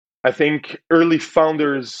I think early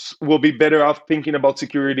founders will be better off thinking about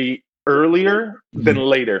security earlier than Mhm.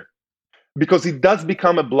 later because it does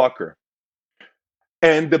become a blocker.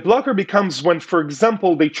 And the blocker becomes when, for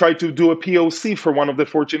example, they try to do a POC for one of the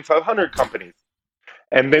Fortune 500 companies.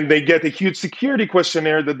 And then they get a huge security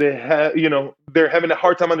questionnaire that they're having a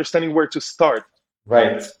hard time understanding where to start.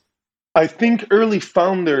 Right. I think early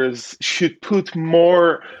founders should put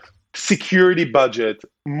more security budget,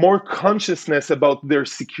 more consciousness about their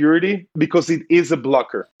security because it is a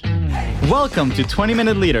blocker. Welcome to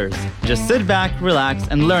 20-Minute Leaders. Just sit back, relax,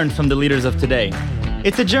 and learn from the leaders of today.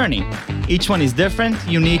 It's a journey. Each one is different,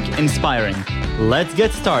 unique, inspiring. Let's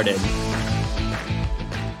get started.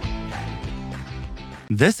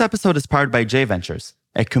 This episode is powered by J Ventures,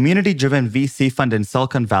 a community-driven VC fund in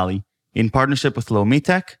Silicon Valley, in partnership with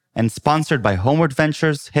Lomitech, and sponsored by Homeward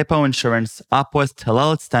Ventures, Hippo Insurance, Upwest,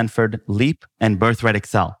 Hillel at Stanford, Leap, and Birthright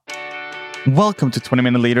Excel. Welcome to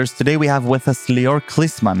 20-Minute Leaders. Today we have with us Lior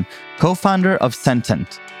Klisman, co-founder of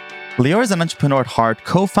Sentent. Lior is an entrepreneur at heart,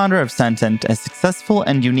 co-founder of Sentent, a successful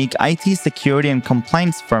and unique IT security and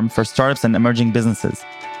compliance firm for startups and emerging businesses.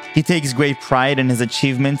 He takes great pride in his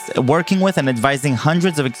achievements, working with and advising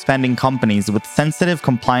hundreds of expanding companies with sensitive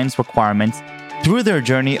compliance requirements through their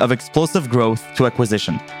journey of explosive growth to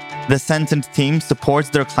acquisition. The Sentent team supports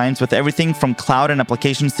their clients with everything from cloud and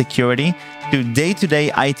application security to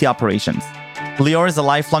day-to-day IT operations. Lior is a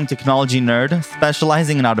lifelong technology nerd,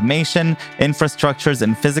 specializing in automation, infrastructures,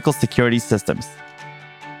 and physical security systems.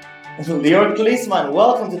 Lior Klisman,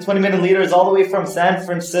 welcome to 20-Minute Leaders all the way from San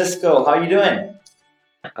Francisco. How are you doing?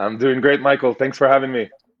 I'm doing great, Michael. Thanks for having me.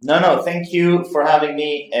 No, thank you for having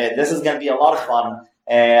me. This is going to be a lot of fun.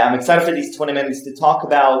 I'm excited for these 20 minutes to talk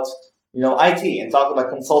about, IT and talk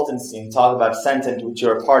about consultancy and talk about Sentent, which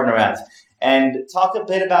you're a partner at, and talk a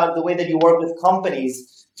bit about the way that you work with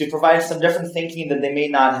companies to provide some different thinking that they may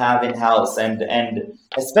not have in-house, and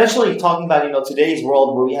especially talking about, today's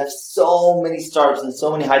world where we have so many startups and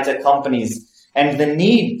so many high-tech companies, and the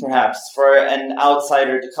need perhaps for an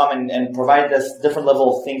outsider to come and provide this different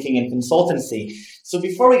level of thinking and consultancy. So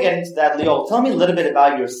before we get into that, Leo, tell me a little bit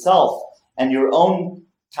about yourself and your own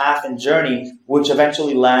path and journey, which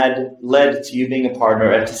eventually led to you being a partner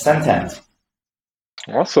at Sentent.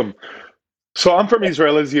 Awesome. So I'm from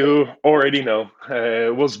Israel, as you already know.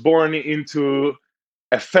 Was born into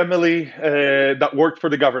a family that worked for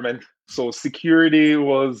the government. So security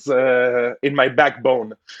was in my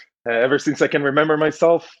backbone. Ever since I can remember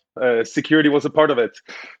myself, security was a part of it.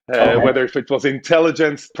 Okay. Whether if it was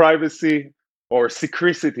intelligence, privacy, or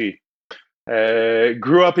secrecy.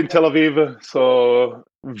 Grew up in Tel Aviv, so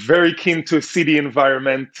very keen to city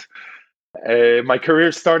environment. My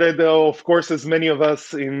career started, of course, as many of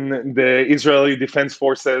us, in the Israeli Defense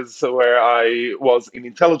Forces, where I was in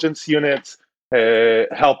intelligence units,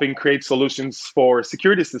 helping create solutions for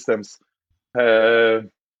security systems.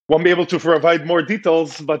 Won't be able to provide more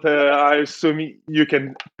details, but I assume you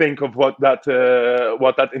can think of what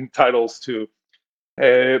that entitles to.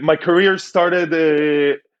 My career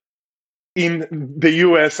started in the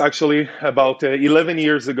US, actually, about 11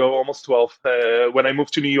 years ago, almost 12. When I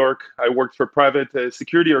moved to New York, I worked for private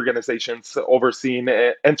security organizations overseeing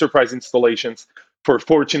enterprise installations for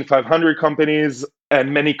Fortune 500 companies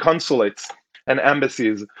and many consulates and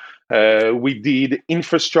embassies. We did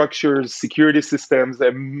infrastructures, security systems,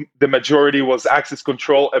 and the majority was access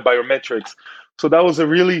control and biometrics. So that was a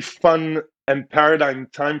really fun and paradigm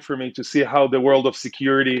time for me to see how the world of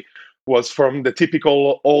security was from the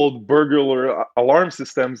typical old burglar alarm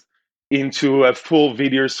systems into a full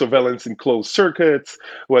video surveillance in closed circuits,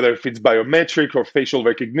 whether if it's biometric or facial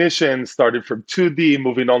recognition, started from 2D,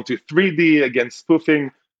 moving on to 3D against spoofing.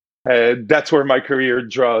 That's where my career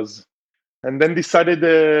draws. And then decided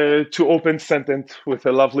to open Sentent with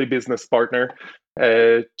a lovely business partner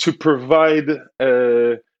to provide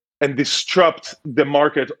and disrupt the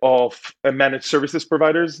market of managed services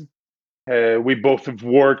providers. We both have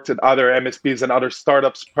worked at other MSPs and other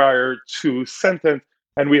startups prior to Sentent,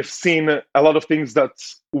 and we have seen a lot of things that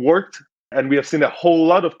worked, and we have seen a whole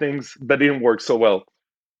lot of things that didn't work so well.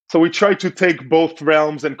 So we try to take both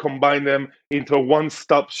realms and combine them into a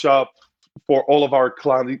one-stop shop for all of our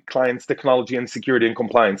clients' technology and security and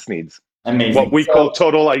compliance needs. What Amazing. we call So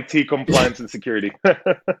total IT compliance and security.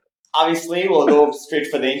 obviously, we'll go straight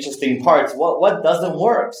for the interesting parts. What doesn't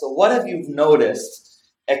work? So what have you noticed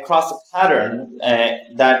across a pattern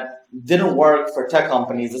that didn't work for tech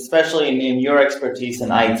companies, especially in your expertise in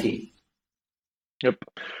IT? Yep.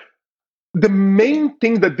 The main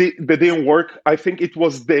thing that didn't work, I think it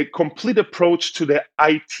was the complete approach to the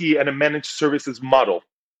IT and a managed services model.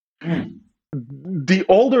 Mm. The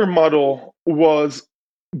older model was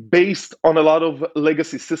based on a lot of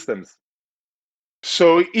legacy systems.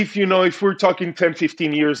 So if we're talking 10,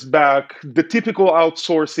 15 years back, the typical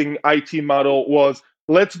outsourcing IT model was,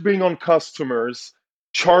 let's bring on customers,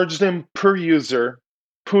 charge them per user,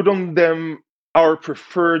 put on them our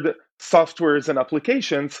preferred softwares and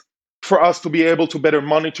applications for us to be able to better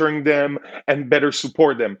monitoring them and better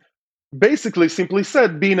support them. Basically, simply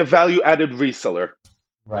said, being a value-added reseller.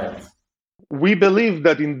 Right. We believe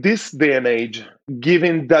that in this day and age,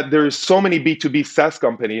 given that there is so many B2B SaaS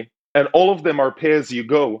companies, and all of them are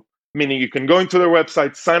pay-as-you-go, meaning you can go into their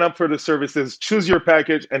website, sign up for the services, choose your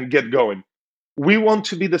package, and get going. We want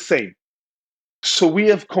to be the same. So we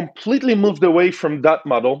have completely moved away from that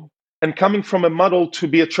model and coming from a model to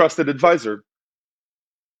be a trusted advisor.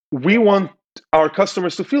 We want our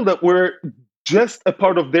customers to feel that we're just a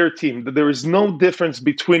part of their team, that there is no difference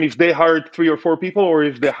between if they hired 3 or 4 people or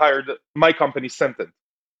if they hired my company, Sentent.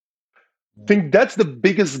 I think that's the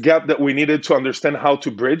biggest gap that we needed to understand how to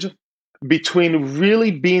bridge between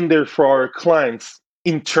really being there for our clients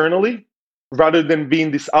internally rather than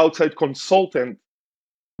being this outside consultant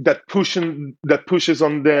that pushes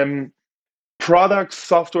on them products,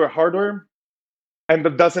 software, hardware, and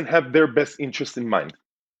that doesn't have their best interest in mind.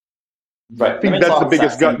 Right. I think that's the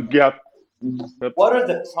biggest gap. What are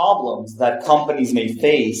the problems that companies may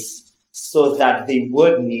face so that they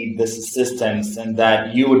would need this assistance and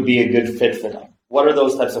that you would be a good fit for them? What are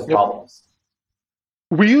those types of problems?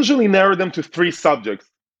 We usually narrow them to 3 subjects.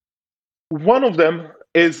 One of them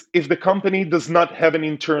is if the company does not have an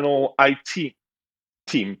internal IT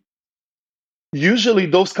team. Usually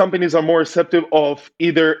those companies are more receptive of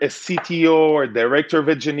either a CTO or director of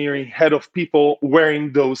engineering, head of people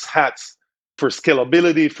wearing those hats for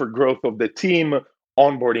scalability, for growth of the team,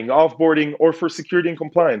 onboarding, offboarding, or for security and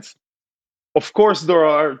compliance. Of course, there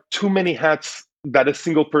are too many hats that a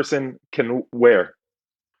single person can wear.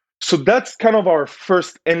 So that's kind of our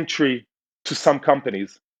first entry to some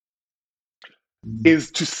companies,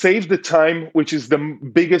 is to save the time, which is the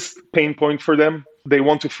biggest pain point for them. They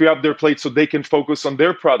want to free up their plate so they can focus on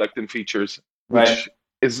their product and features, which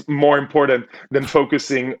is more important than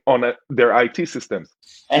focusing on their IT systems.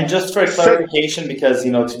 And just for clarification, because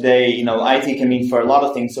today IT can mean for a lot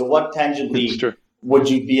of things. So what tangibly would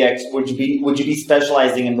you be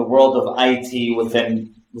specializing in the world of IT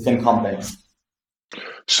within companies?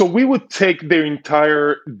 So we would take their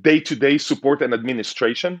entire day-to-day support and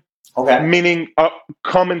administration. Okay. Meaning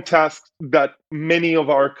common tasks that many of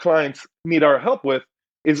our clients need our help with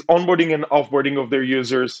is onboarding and offboarding of their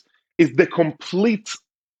users, is the complete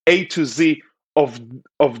A to Z of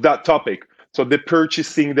that topic. So the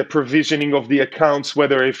purchasing, the provisioning of the accounts,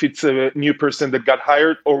 whether if it's a new person that got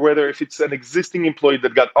hired or whether if it's an existing employee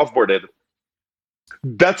that got offboarded.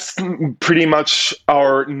 That's pretty much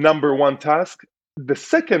our number one task. The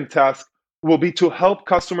second task will be to help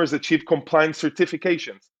customers achieve compliance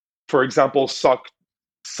certifications. For example, SOC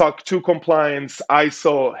 2 compliance,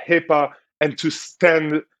 ISO, HIPAA, and to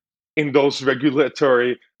stand in those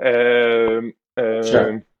regulatory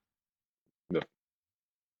Sure.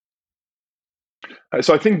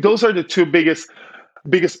 So I think those are the 2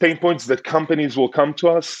 biggest pain points that companies will come to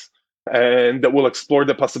us and that will explore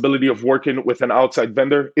the possibility of working with an outside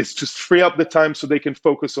vendor, is to free up the time so they can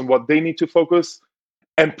focus on what they need to focus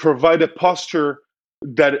and provide a posture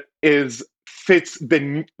that fits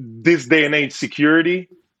this day and age security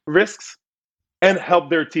risks and help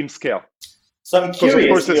their team scale. So I'm curious, of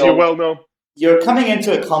course, as you well know, you're coming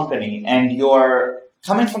into a company and you're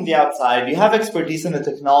coming from the outside. You have expertise in the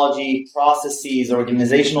technology, processes,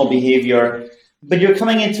 organizational behavior, but you're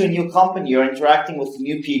coming into a new company. You're interacting with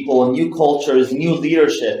new people, new cultures, new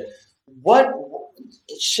leadership.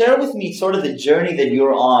 Share with me sort of the journey that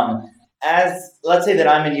you're on. As let's say that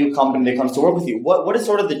I'm a new company that comes to work with you, what is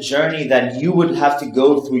sort of the journey that you would have to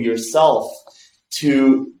go through yourself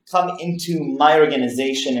to come into my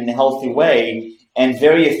organization in a healthy way and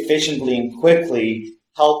very efficiently and quickly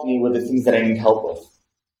help me with the things that I need help with?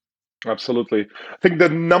 Absolutely. I think the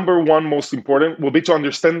number one most important will be to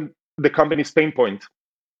understand the company's pain point.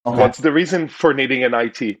 Okay. What's the reason for needing an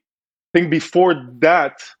IT? I think before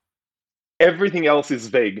that, everything else is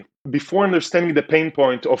vague. Before understanding the pain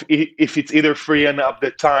point of if it's either freeing up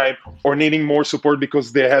the time or needing more support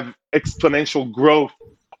because they have exponential growth,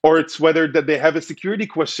 or it's whether that they have a security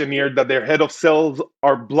questionnaire that their head of sales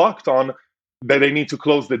are blocked on, that they need to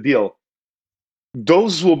close the deal.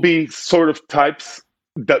 Those will be sort of types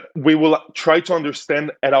that we will try to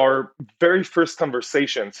understand at our very first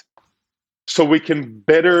conversations so we can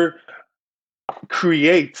better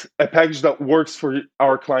create a package that works for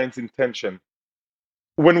our client's intention.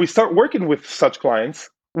 When we start working with such clients,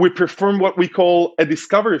 we perform what we call a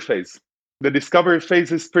discovery phase. The discovery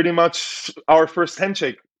phase is pretty much our first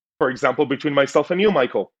handshake, for example, between myself and you,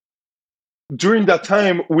 Michael. During that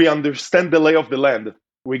time, we understand the lay of the land.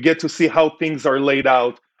 We get to see how things are laid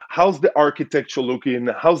out. How's the architecture looking?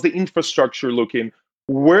 How's the infrastructure looking?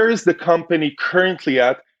 Where is the company currently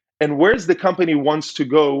at? And where's the company wants to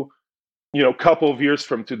go, couple of years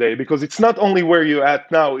from today? Because it's not only where you're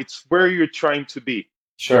at now, it's where you're trying to be.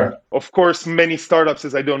 Sure. Of course, many startups,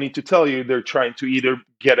 as I don't need to tell you, they're trying to either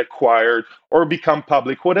get acquired or become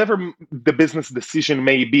public. Whatever the business decision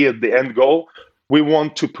may be at the end goal, we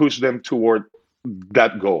want to push them toward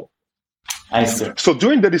that goal. I see. So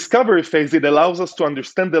during the discovery phase, it allows us to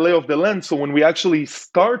understand the lay of the land. So when we actually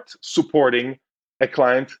start supporting a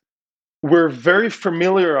client, we're very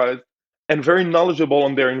familiarized and very knowledgeable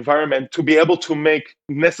on their environment to be able to make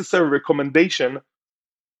necessary recommendation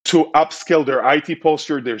to upscale their IT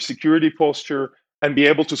posture, their security posture, and be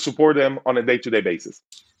able to support them on a day-to-day basis.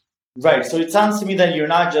 Right. So it sounds to me that you're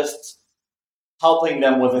not just helping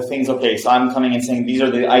them with the things, okay, so I'm coming and saying, these are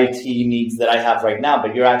the IT needs that I have right now,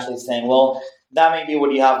 but you're actually saying, well, that may be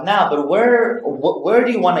what you have now, but where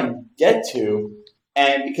do you want to get to?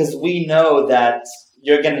 And because we know that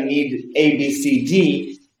you're going to need A, B, C,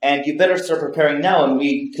 D, and you better start preparing now, and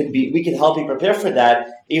we could help you prepare for that,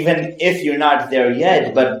 even if you're not there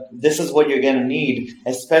yet. But this is what you're going to need,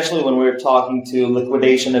 especially when we're talking to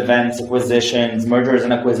liquidation events, acquisitions, mergers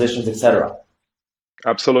and acquisitions, etc.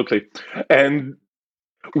 Absolutely. And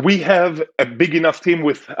we have a big enough team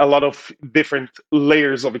with a lot of different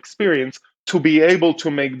layers of experience to be able to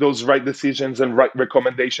make those right decisions and right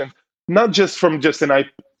recommendations, not just from just an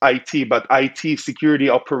IT, but IT, security,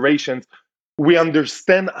 operations. We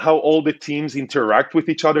understand how all the teams interact with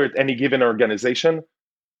each other at any given organization,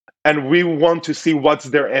 and we want to see what's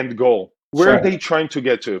their end goal. Where are they trying to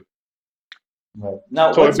get to? Right.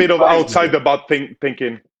 Now, so a bit of outside the box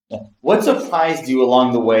thinking. Yeah. What surprised you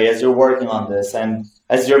along the way as you're working on this and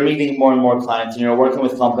as you're meeting more and more clients and you're working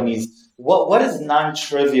with companies? What is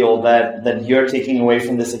non-trivial that you're taking away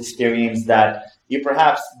from this experience that you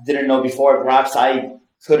perhaps didn't know before? Perhaps I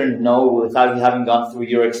couldn't know without having gone through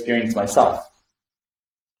your experience myself.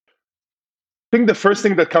 I think the first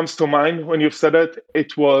thing that comes to mind when you've said it,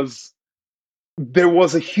 there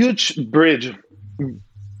was a huge bridge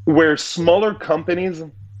where smaller companies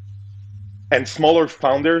and smaller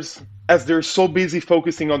founders, as they're so busy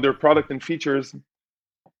focusing on their product and features,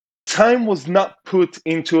 time was not put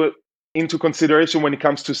into consideration when it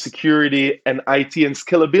comes to security and IT and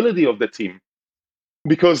scalability of the team.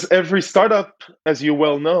 Because every startup, as you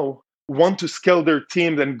well know, want to scale their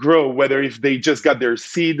team and grow, whether if they just got their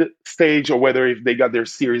seed stage or whether if they got their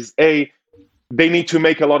Series A, they need to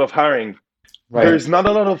make a lot of hiring. Right. There's not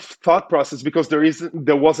a lot of thought process because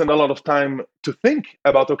there wasn't a lot of time to think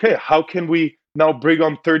about, okay, how can we now bring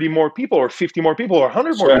on 30 more people or 50 more people or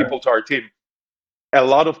 100 more people to our team? A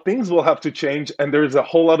lot of things will have to change, and there's a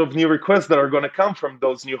whole lot of new requests that are going to come from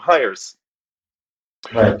those new hires.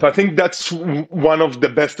 Right. So I think that's one of the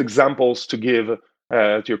best examples to give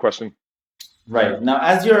to your question. Right. Now,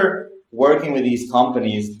 as you're working with these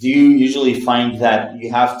companies, do you usually find that you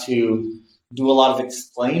have to do a lot of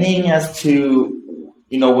explaining as to,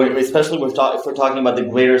 especially if we're talking about the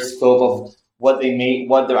greater scope of what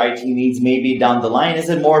their IT needs may be down the line? Is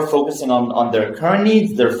it more focusing on their current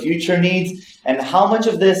needs, their future needs? And how much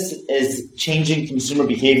of this is changing consumer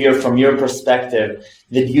behavior from your perspective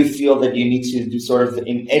that you feel that you need to do sort of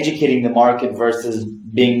in educating the market versus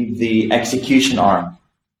being the execution arm?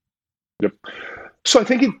 Yep. So I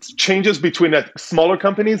think it changes between smaller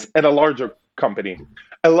companies and a larger company.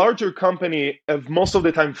 A larger company have most of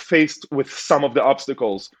the time faced with some of the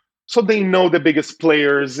obstacles. So they know the biggest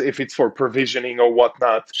players, if it's for provisioning or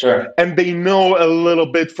whatnot. Sure. And they know a little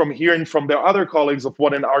bit from hearing from their other colleagues of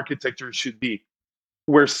what an architecture should be.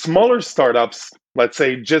 Where smaller startups, let's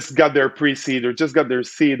say, just got their pre-seed or just got their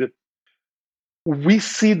seed, we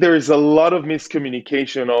see there's a lot of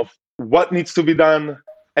miscommunication of what needs to be done.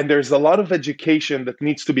 And there's a lot of education that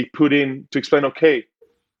needs to be put in to explain, okay,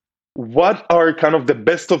 what are kind of the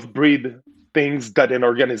best of breed things that an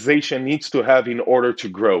organization needs to have in order to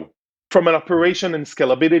grow from an operation and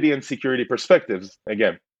scalability and security perspectives,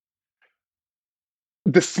 again.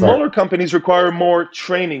 The smaller companies require more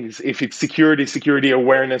trainings. If it's security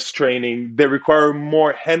awareness training, they require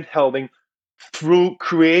more handholding through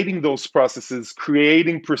creating those processes,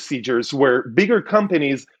 creating procedures where bigger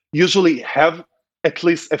companies usually have at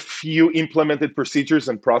least a few implemented procedures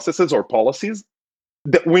and processes or policies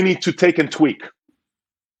that we need to take and tweak.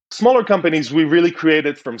 Smaller companies, we really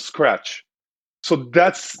created from scratch. So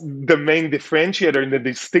that's the main differentiator and the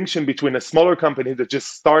distinction between a smaller company that's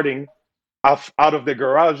just starting out of the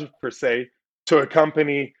garage per se to a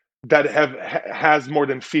company that has more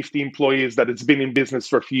than 50 employees, that it's been in business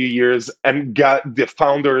for a few years, and got the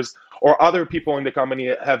founders or other people in the company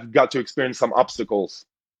have got to experience some obstacles.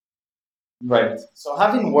 Right. So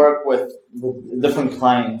having worked with different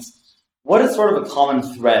clients, what is sort of a common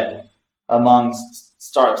thread amongst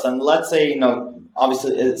startups? And let's say,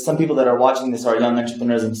 obviously some people that are watching this are young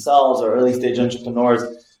entrepreneurs themselves or early stage entrepreneurs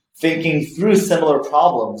thinking through similar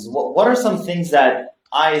problems. What are some things that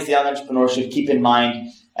I, as a young entrepreneur, should keep in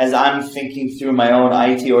mind as I'm thinking through my own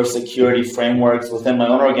IT or security frameworks within my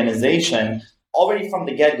own organization, already from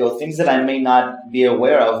the get-go, things that I may not be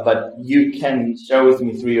aware of, but you can share with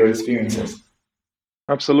me through your experiences?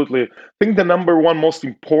 Absolutely. I think the number one most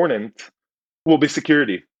important will be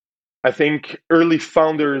security. I think early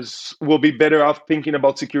founders will be better off thinking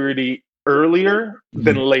about security earlier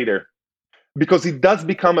than later, because it does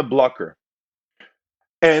become a blocker.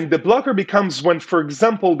 And the blocker becomes when, for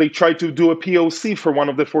example, they try to do a POC for one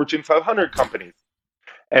of the Fortune 500 companies.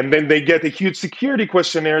 And then they get a huge security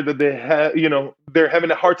questionnaire that they have, they're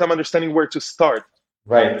having a hard time understanding where to start.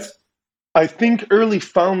 Right. I think early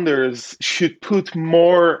founders should put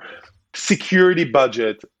more security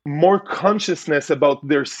budget, more consciousness about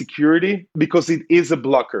their security, because it is a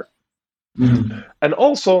blocker. And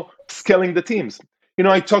also scaling the teams.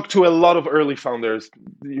 I talked to a lot of early founders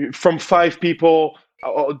from 5 people,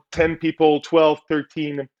 10 people, 12,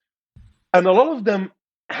 13. And a lot of them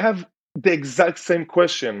have the exact same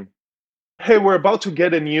question. Hey, we're about to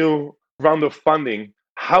get a new round of funding.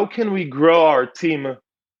 How can we grow our team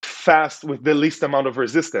fast with the least amount of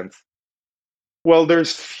resistance? Well,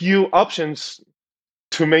 there's few options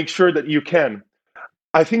to make sure that you can.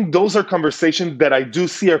 I think those are conversations that I do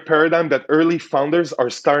see a paradigm that early founders are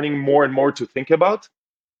starting more and more to think about.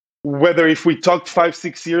 Whether if we talked 5,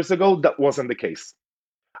 6 years ago, that wasn't the case.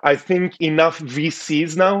 I think enough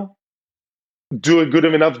VCs now do a good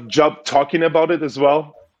enough job talking about it as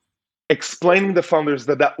well, explaining the founders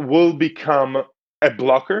that will become a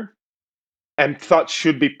blocker and thought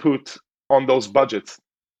should be put on those budgets.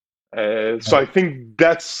 So I think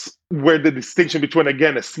that's where the distinction between,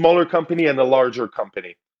 again, a smaller company and a larger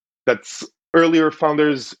company. That's earlier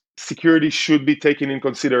founders, security should be taken in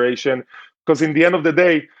consideration, because in the end of the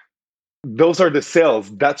day, those are the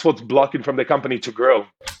sales. That's what's blocking from the company to grow.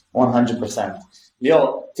 100%.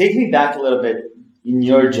 Leo, take me back a little bit in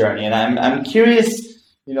your journey, and I'm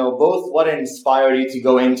curious, both what inspired you to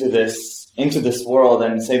go into this world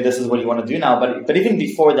and say this is what you want to do now, but even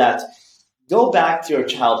before that, go back to your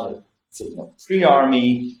childhood,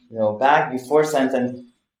 pre-army, back before Senton.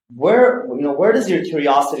 Where does your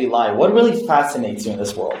curiosity lie? What really fascinates you in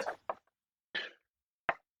this world?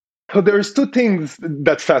 So there's 2 things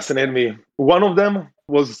that fascinate me. One of them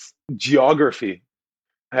was geography.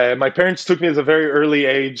 My parents took me at a very early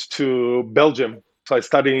age to Belgium. So I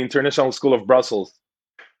studied in International School of Brussels.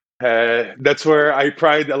 That's where I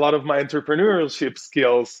tried a lot of my entrepreneurship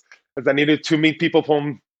skills, as I needed to meet people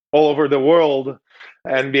from all over the world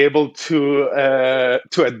and be able to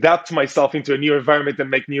adapt myself into a new environment and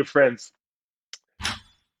make new friends.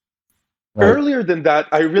 Right. Earlier than that,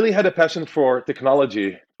 I really had a passion for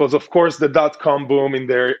technology. It was, of course, the dot-com boom in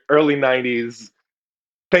the early 90s.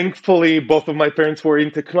 Thankfully, both of my parents were in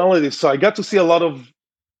technology, so I got to see a lot of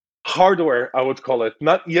hardware, I would call it.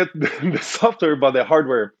 Not yet the software, but the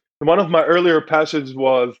hardware. One of my earlier passions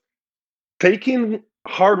was taking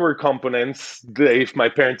hardware components, if my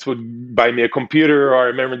parents would buy me a computer, or I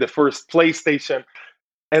remember the first PlayStation,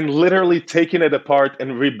 and literally taking it apart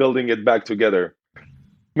and rebuilding it back together.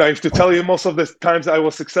 Now, if to tell you most of the times I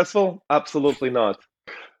was successful, absolutely not.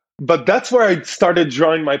 But that's where I started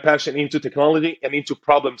drawing my passion into technology and into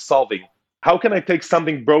problem solving. How can I take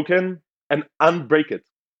something broken and unbreak it?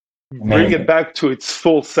 Bring it back to its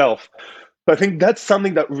full self. So I think that's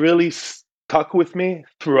something that really stuck with me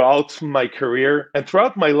throughout my career and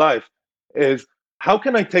throughout my life, is how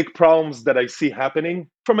can I take problems that I see happening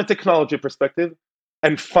from a technology perspective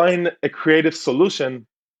and find a creative solution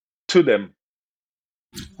to them.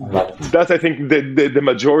 That's, I think, the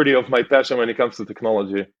majority of my passion when it comes to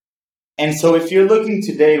technology. And so if you're looking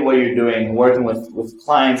today what you're doing, working with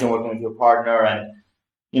clients and working with your partner and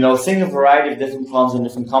seeing a variety of different problems in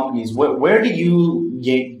different companies, where do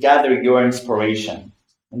you gather your inspiration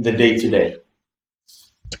in the day-to-day?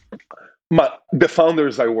 The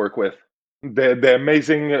founders I work with, the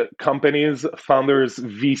amazing companies, founders,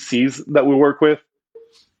 VCs that we work with.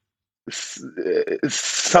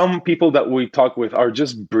 Some people that we talk with are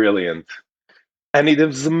just brilliant. And it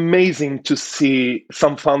is amazing to see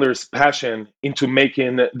some founders' passion into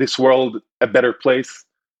making this world a better place.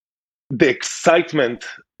 The excitement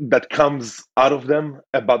that comes out of them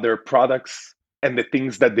about their products and the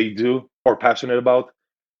things that they do or passionate about,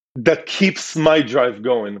 that keeps my drive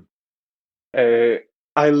going.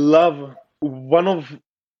 I love one of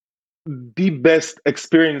the best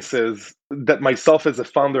experiences that myself as a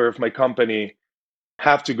founder of my company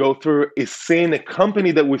have to go through is seeing a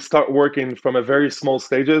company that we start working from a very small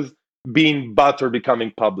stages being bought or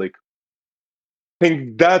becoming public. I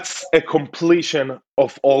think that's a completion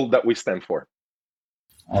of all that we stand for.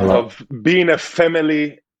 Of being a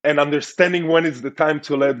family and understanding when is the time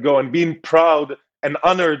to let go and being proud and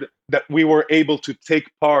honored that we were able to take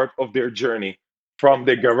part of their journey from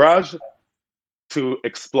the garage to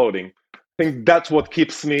exploding. I think that's what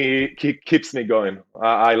keeps me going.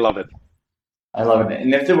 I love it. I love it.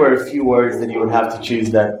 And if there were a few words that you would have to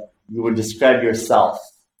choose that you would describe yourself,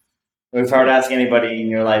 or if I were to ask anybody in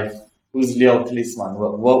your life, who's Lior Klisman,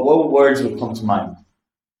 what words would come to mind?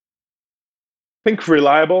 I think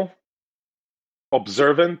reliable,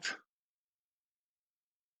 observant,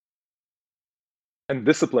 and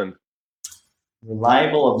disciplined.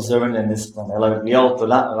 Reliable, observant, and disciplined. I love it. Lior, toda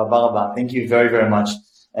rabba rabba. Thank you very, very much.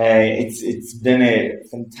 It's been a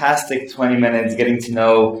fantastic 20 minutes getting to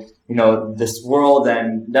know this world,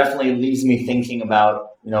 and definitely leaves me thinking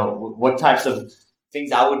about what types of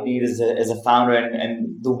things I would need as a founder,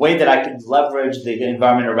 and the way that I could leverage the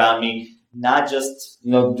environment around me, not just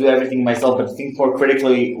do everything myself, but think more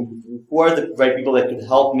critically. Who are the right people that could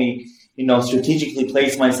help me strategically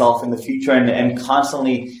place myself in the future, and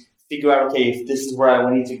constantly figure out, okay, if this is where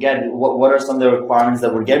I need to get, what are some of the requirements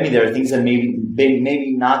that would get me there? Things that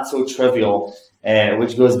maybe not so trivial,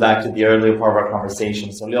 which goes back to the earlier part of our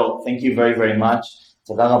conversation. So, Lior, thank you very, very much.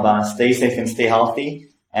 Toda rabba. Stay safe and stay healthy,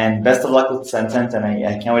 and best of luck with Sentent. And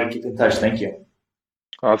I can't wait to keep in touch. Thank you.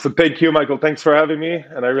 Awesome. Thank you, Michael. Thanks for having me,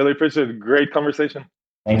 and I really appreciate it. Great conversation.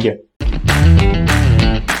 Thank you.